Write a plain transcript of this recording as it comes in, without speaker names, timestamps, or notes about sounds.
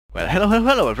Well,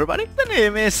 hello everybody, the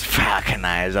name is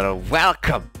Falconizer.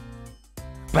 Welcome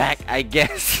back, I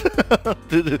guess, to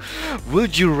the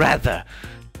Would You Rather.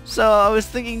 So I was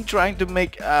thinking trying to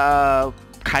make a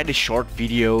kinda short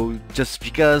video just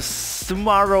because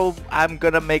tomorrow I'm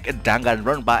gonna make a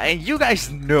Danganronpa and you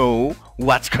guys know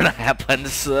what's gonna happen.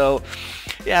 So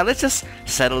yeah, let's just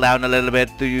settle down a little bit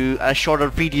to a shorter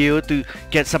video to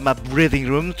get some breathing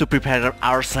room to prepare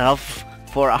ourselves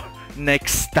for our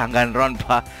next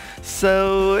Danganronpa.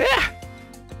 So yeah,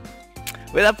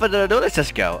 without further ado, let's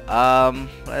just go.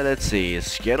 Let's see,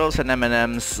 Skittles and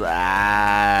M&Ms.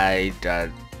 I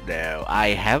don't know.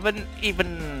 I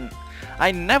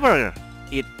never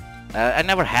eat. I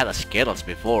never had a Skittles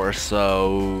before,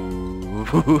 so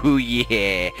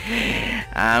yeah,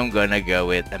 I'm gonna go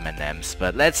with M&Ms.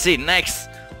 But let's see next.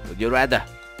 Would you rather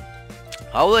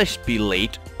always be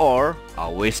late or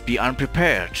always be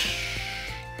unprepared?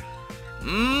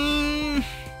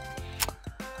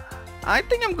 I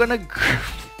think I'm gonna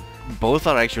both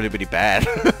are actually pretty bad.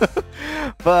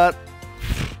 But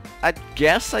I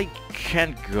guess I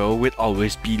can't go with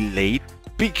always be late,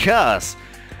 because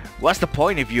what's the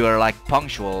point if you are like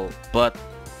punctual but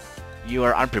you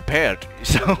are unprepared?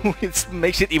 So it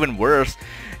makes it even worse.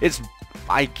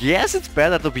 I guess it's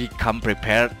better to become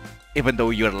prepared even though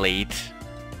you're late.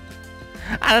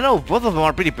 I don't know, both of them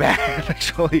are pretty bad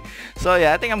actually. So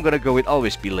yeah, I think I'm gonna go with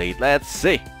always be late. Let's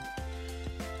see.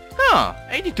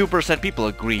 82% people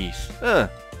agrees.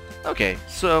 Okay,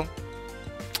 so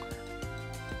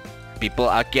a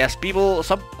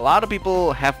lot of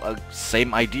people have a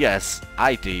same idea as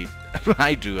I do.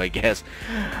 I guess.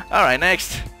 Alright,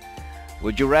 next.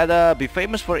 Would you rather be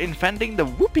famous for inventing the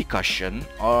whoopee cushion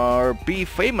or be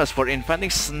famous for inventing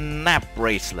snap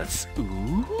bracelets?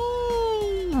 Ooh.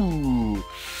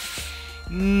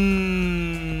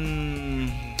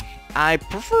 I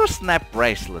prefer snap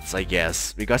bracelets, I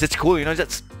guess, because it's cool, you know,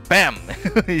 just bam!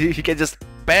 You can just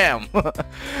bam!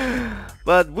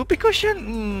 But whoopee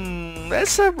cushion,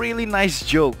 that's a really nice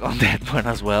joke on that one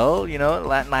as well, you know,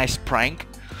 nice prank.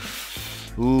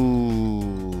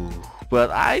 Ooh,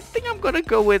 but I think I'm gonna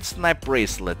go with snap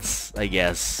bracelets, I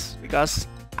guess, because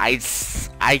I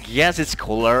guess it's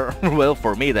cooler. Well,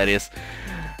 for me that is.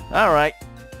 Alright.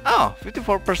 Oh,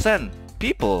 54%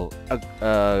 people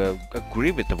agree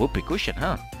with the whoopee cushion,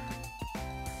 huh?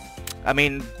 I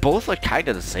mean, both are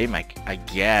kinda the same, I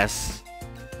guess.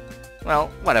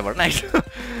 Well, whatever, nice.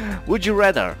 Would you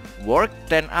rather work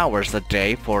 10 hours a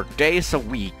day for days a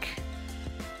week?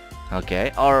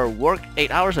 Okay, or work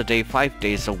 8 hours a day 5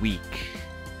 days a week?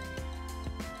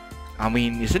 I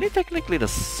mean, isn't it technically the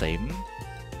same?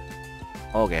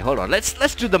 Okay, hold on,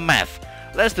 let's do the math.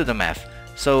 Let's do the math.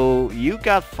 So you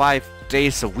got 5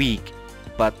 days a week,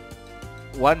 but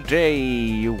one day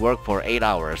you work for 8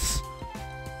 hours.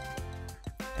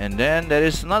 And then there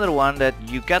is another one that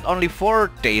you get only 4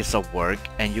 days of work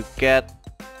and you get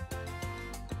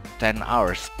 10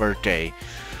 hours per day.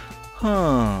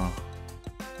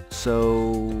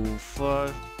 So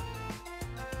for...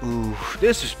 Ooh,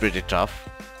 this is pretty tough.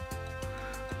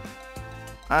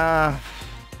 I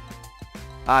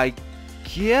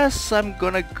guess I'm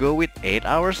gonna go with 8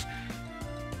 hours,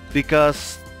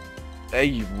 because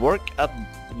you work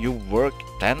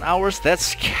 10 hours.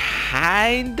 That's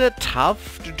kinda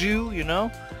tough to do, you know.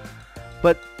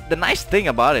 But the nice thing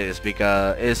about it is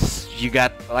you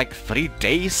got like 3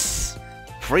 days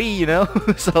free, you know.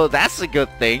 So that's a good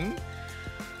thing.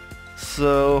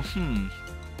 So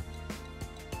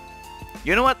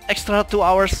you know what? Extra 2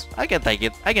 hours, I can take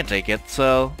it.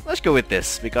 So let's go with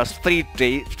this, because 3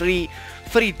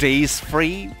 days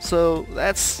free. So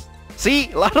that's,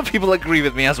 see, a lot of people agree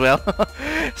with me as well.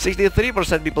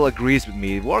 63% people agrees with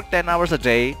me. Work 10 hours a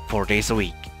day, 4 days a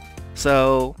week.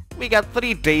 So we got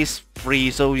 3 days free.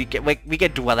 So we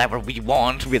can do whatever we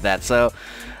want with that. So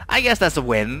I guess that's a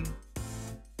win.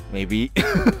 Maybe.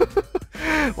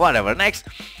 Whatever. Next.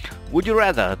 Would you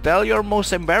rather tell your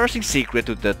most embarrassing secret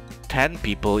to the 10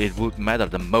 people it would matter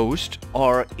the most,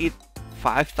 or eat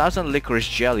 5,000 licorice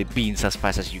jelly beans as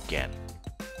fast as you can?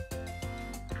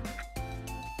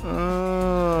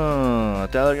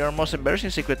 Tell your most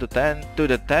embarrassing secret to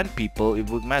the 10 people it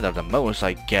would matter the most,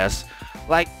 I guess.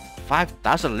 Like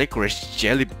 5,000 licorice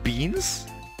jelly beans?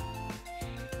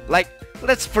 Like,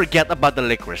 let's forget about the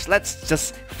licorice. Let's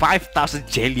just 5,000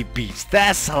 jelly beans.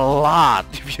 That's a lot.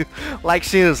 If you like,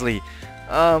 seriously.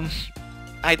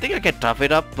 I think I can tough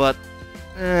it up, but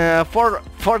for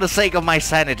the sake of my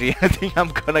sanity, I think I'm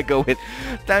gonna go with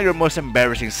tell your most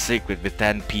embarrassing secret with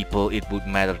 10 people it would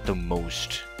matter the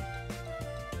most.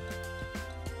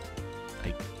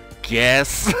 I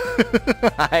guess.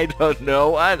 I don't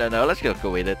know. Let's just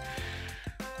go with it.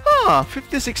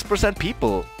 56%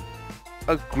 people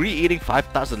agree eating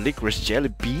 5,000 licorice jelly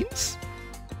beans?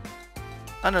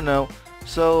 I don't know.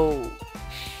 So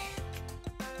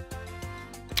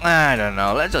I don't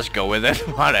know. Let's just go with it.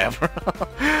 Whatever.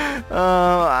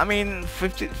 I mean,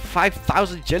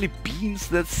 55,000 jelly beans.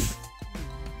 That's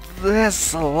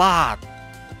a lot.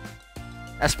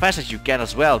 As fast as you can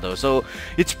as well, though. So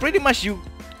it's pretty much you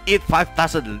eat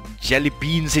 5,000 jelly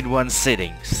beans in one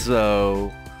sitting.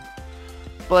 So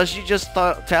plus you just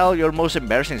tell your most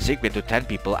embarrassing secret to 10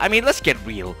 people. I mean, let's get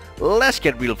real. Let's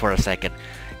get real for a second.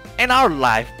 In our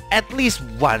life, at least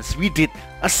once we did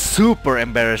a super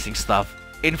embarrassing stuff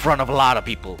in front of a lot of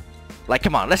people. Like,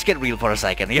 come on, let's get real for a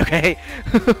second, okay?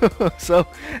 So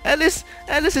at least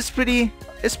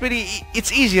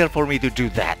it's easier for me to do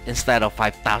that instead of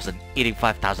eating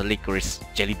 5,000 licorice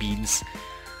jelly beans.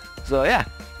 So yeah.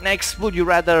 Next, would you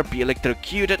rather be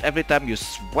electrocuted every time you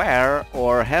swear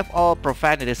or have all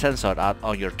profanity censored out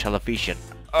on your television?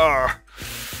 I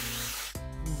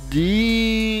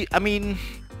mean,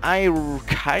 I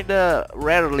kinda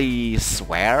rarely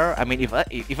swear. I mean,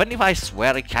 even if I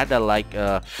swear, I kinda like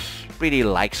pretty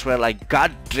like swear, like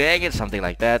God dang it, something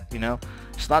like that. You know,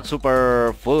 it's not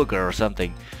super vulgar or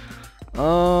something.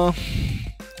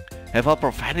 Have all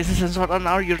profanity censored on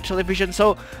your television.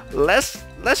 So let's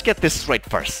get this straight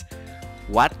first.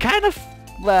 What kind of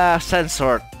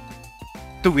censored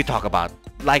do we talk about?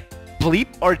 Like bleep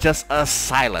or just a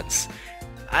silence?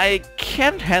 I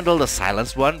can't handle the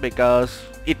silence one because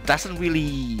it doesn't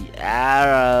really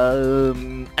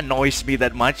annoys me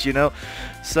that much, you know.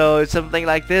 So it's something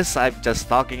like this. I'm just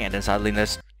talking and then suddenly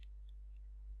there's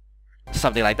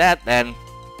something like that, then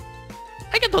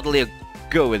I can totally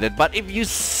go with it. But if you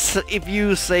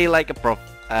say like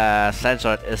a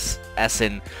censored as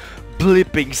in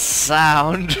bleeping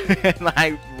sound, and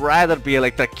I'd rather be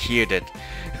electrocuted.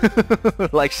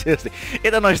 Like seriously,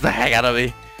 it annoys the heck out of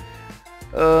me.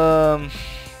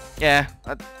 Yeah.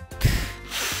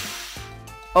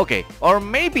 Okay, or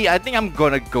maybe I think I'm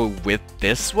gonna go with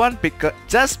this one because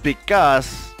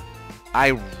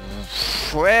I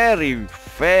very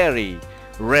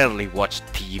rarely watch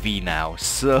TV now,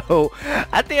 so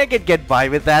I think I can get by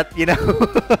with that, you know.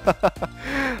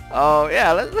 Oh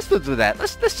yeah, let's do that.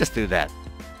 Let's just do that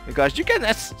because you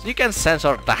can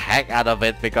censor the heck out of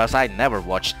it because I never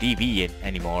watch TV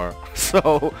anymore.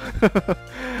 So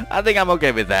I think I'm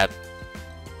okay with that.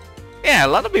 Yeah, a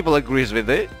lot of people agrees with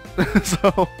it.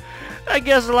 So I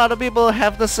guess a lot of people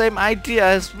have the same idea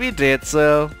as we did.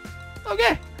 So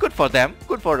okay, good for them.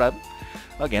 Good for them.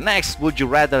 Okay, next, would you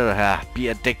rather be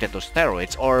addicted to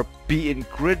steroids or be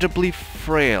incredibly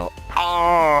frail?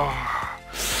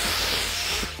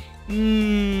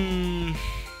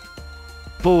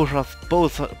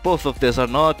 Both of these are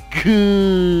not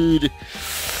good.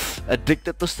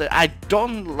 Addicted to steroids. I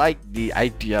don't like the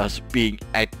idea of being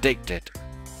addicted.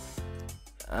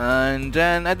 And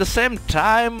then at the same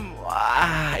time,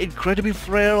 incredibly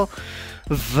frail.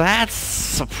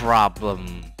 That's a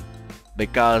problem.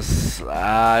 Because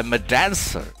I'm a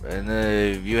dancer, and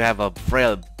if you have a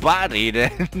frail body,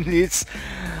 then it's,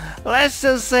 let's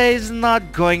just say, it's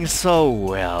not going so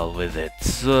well with it.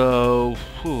 So,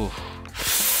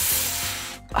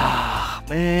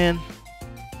 man.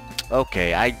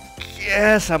 Okay, I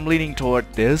guess I'm leaning toward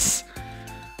this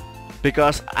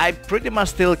because I pretty much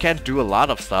still can do a lot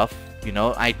of stuff. You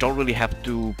know, I don't really have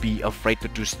to be afraid to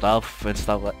do stuff and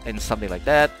something like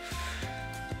that.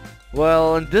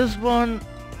 Well, in this one,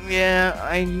 yeah,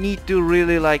 I need to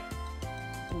really like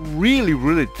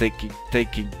really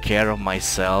taking care of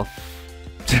myself.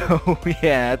 So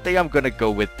yeah, I think I'm gonna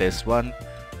go with this one.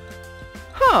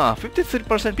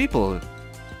 53% people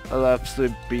love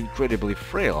to be incredibly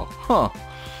frail.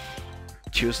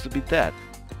 Choose to be that.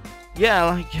 Yeah,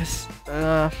 I guess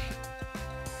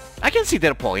I can see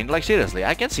their point. Like seriously,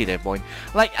 I can see their point.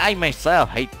 Like I myself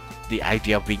hate the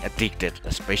idea of being addicted,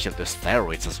 especially to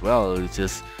steroids as well.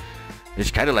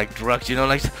 It's kind of like drugs, you know,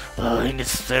 like, oh, I need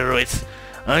steroids,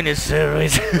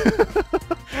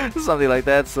 something like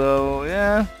that. So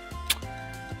yeah,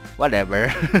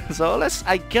 whatever. So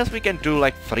I guess we can do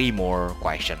like 3 more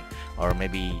questions, or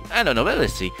maybe, I don't know, but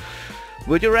let's see.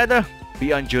 Would you rather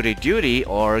be on jury duty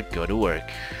or go to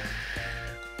work?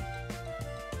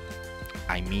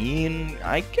 I mean,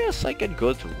 I guess I can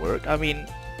go to work. I mean,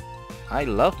 I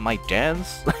love my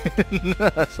dance.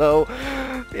 So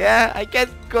yeah, I can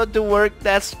go to work.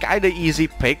 That's kind of easy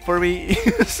pick for me.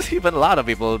 Even a lot of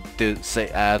people do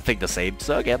say think the same.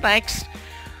 So okay, thanks.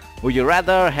 Would you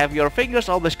rather have your fingers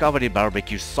always covered in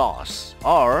barbecue sauce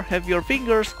or have your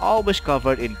fingers always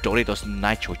covered in Doritos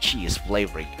nacho cheese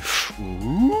flavoring?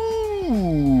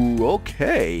 Ooh,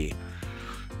 okay.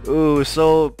 Ooh,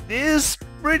 so this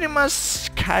pretty much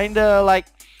kinda like,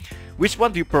 which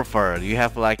one do you prefer? Do you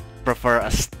have like prefer a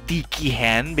sticky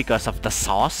hand because of the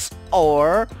sauce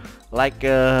or like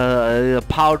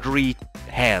powdery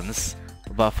hands,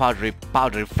 but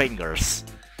powdery fingers?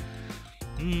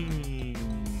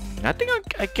 I think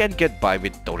I can get by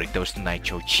with Doritos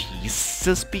nacho cheese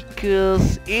just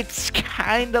because it's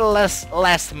kinda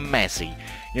less messy,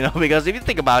 you know, because if you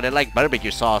think about it, like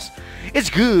barbecue sauce, it's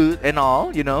good and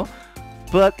all, you know,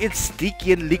 but it's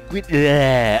sticky and liquid.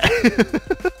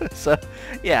 So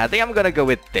yeah, I think I'm gonna go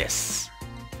with this.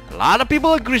 A lot of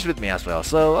people agrees with me as well,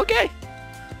 so okay.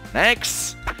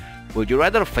 Next, would you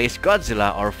rather face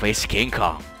Godzilla or face King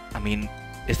Kong? I mean,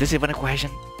 is this even a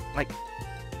question? Like,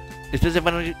 is this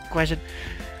even a question?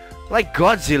 Like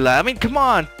Godzilla, I mean, come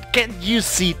on. Can't you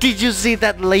see? Did you see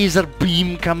that laser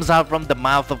beam comes out from the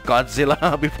mouth of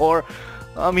Godzilla before?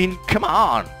 I mean, come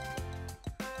on.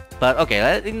 But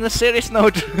okay, in a serious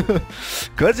note,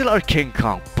 Godzilla or King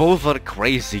Kong, both are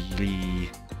crazily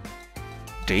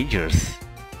dangerous.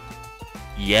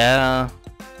 Yeah,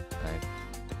 I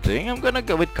think I'm gonna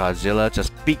go with Godzilla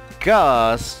just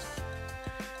because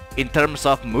in terms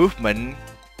of movement,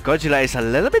 Godzilla is a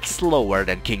little bit slower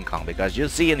than King Kong, because you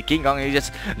see in King Kong you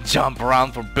just jump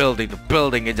around from building to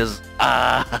building and just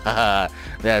that's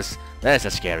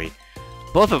just scary.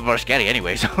 Both of them are scary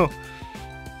anyway, so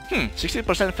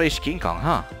 60% face King Kong,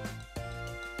 huh?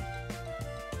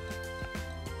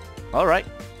 Alright,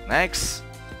 next.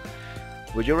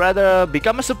 Would you rather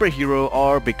become a superhero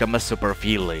or become a super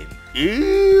villain?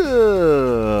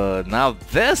 Ew, now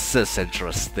this is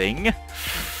interesting.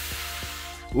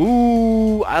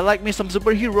 Ooh, I like me some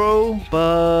superhero,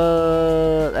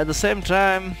 but at the same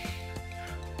time,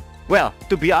 well,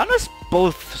 to be honest,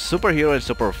 both superhero and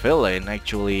supervillain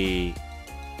actually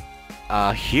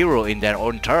a hero in their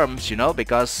own terms, you know,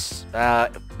 because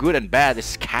good and bad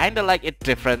is kind of like it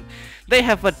different. They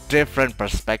have a different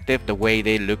perspective, the way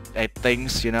they look at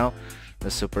things, you know. The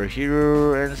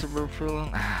superhero and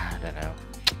supervillain, I don't know.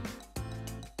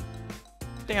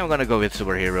 I think I'm gonna go with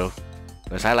superhero,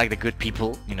 because I like the good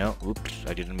people, you know. Oops,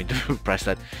 I didn't mean to press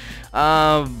that.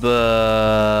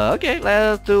 But okay,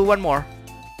 let's do one more.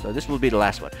 So this will be the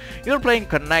last one. You're playing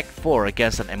Connect 4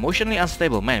 against an emotionally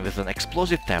unstable man with an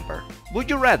explosive temper. Would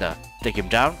you rather take him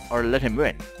down or let him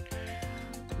win?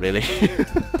 Really?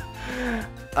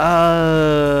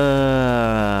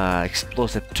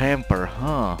 Explosive temper,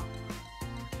 huh?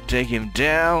 Take him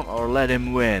down or let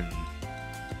him win?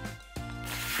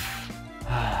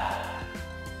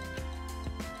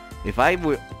 If I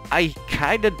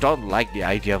kinda don't like the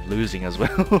idea of losing as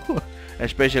well.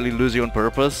 Especially losing on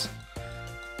purpose.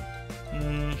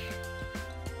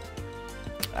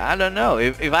 I don't know.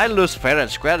 If I lose fair and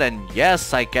square, then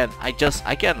yes, I can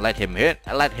let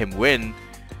him win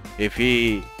if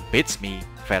he beats me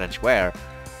fair and square.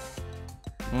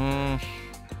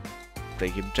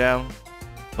 Take him down.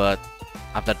 But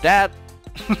after that,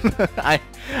 I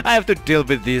have to deal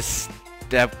with this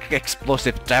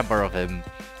explosive temper of him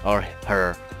or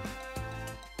her.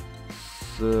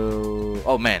 So,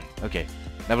 oh man, okay,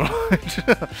 never mind.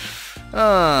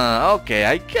 Okay,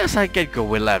 I guess I can go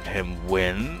with let him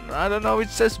win. I don't know,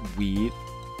 it's just weird.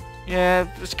 Yeah,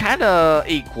 it's kinda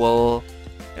equal.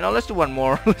 You know, let's do one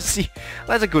more. Let's see.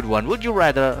 That's a good one. Would you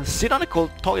rather sit on a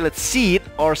cold toilet seat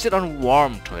or sit on a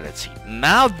warm toilet seat?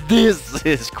 Now this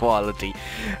is quality.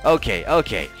 Okay,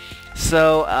 okay.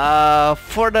 So,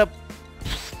 for the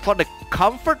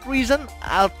comfort reason,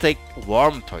 I'll take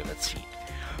warm toilet seat.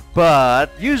 But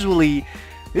usually,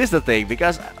 here's the thing,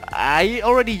 because I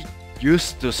already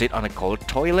used to sit on a cold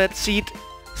toilet seat.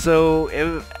 So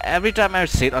every time I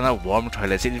sit on a warm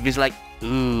toilet seat, it feels like,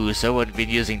 ooh, someone's been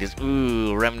using this,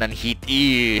 ooh, remnant heat,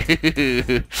 ew.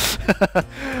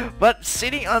 But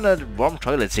sitting on a warm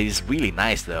toilet seat is really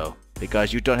nice though,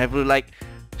 because you don't have to like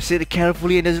sit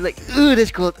carefully and just like, ooh,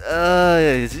 that's cold.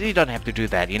 You don't have to do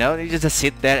that, you know. You just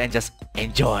sit there and just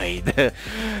enjoy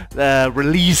the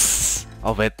release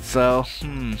of it. So,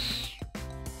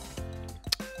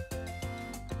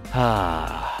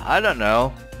 I don't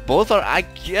know. Both are, I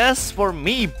guess for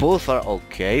me, both are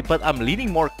okay, but I'm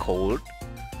leaning more cold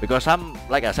because I'm,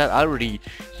 like I said, I already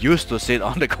used to sit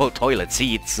on the cold toilet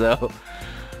seat, so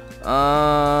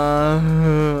I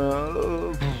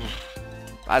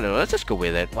don't know, let's just go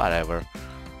with it, whatever.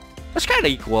 It's kinda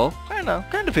equal, kinda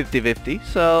 50-50,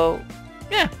 so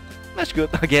yeah, that's good,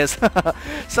 I guess.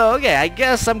 So okay, I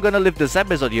guess I'm gonna leave this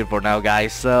episode here for now,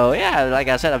 guys. So yeah, like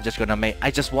I said, I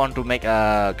just want to make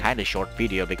a kind of short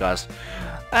video because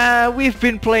we've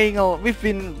been playing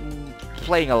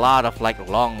a lot of like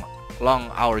long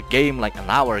hour game, like an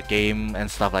hour game and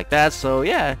stuff like that. So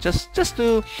yeah, just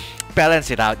to balance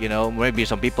it out, you know. Maybe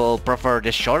some people prefer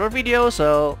this shorter video,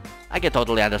 so I can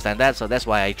totally understand that. So that's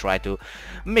why I try to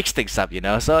mix things up, you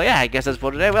know. So yeah, I guess that's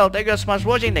for today. Well, thank you so much for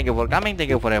watching, thank you for coming, thank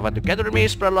you for everyone together with me.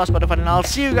 Spread love, spread the fun, and I'll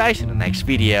see you guys in the next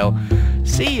video.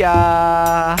 See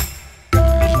ya.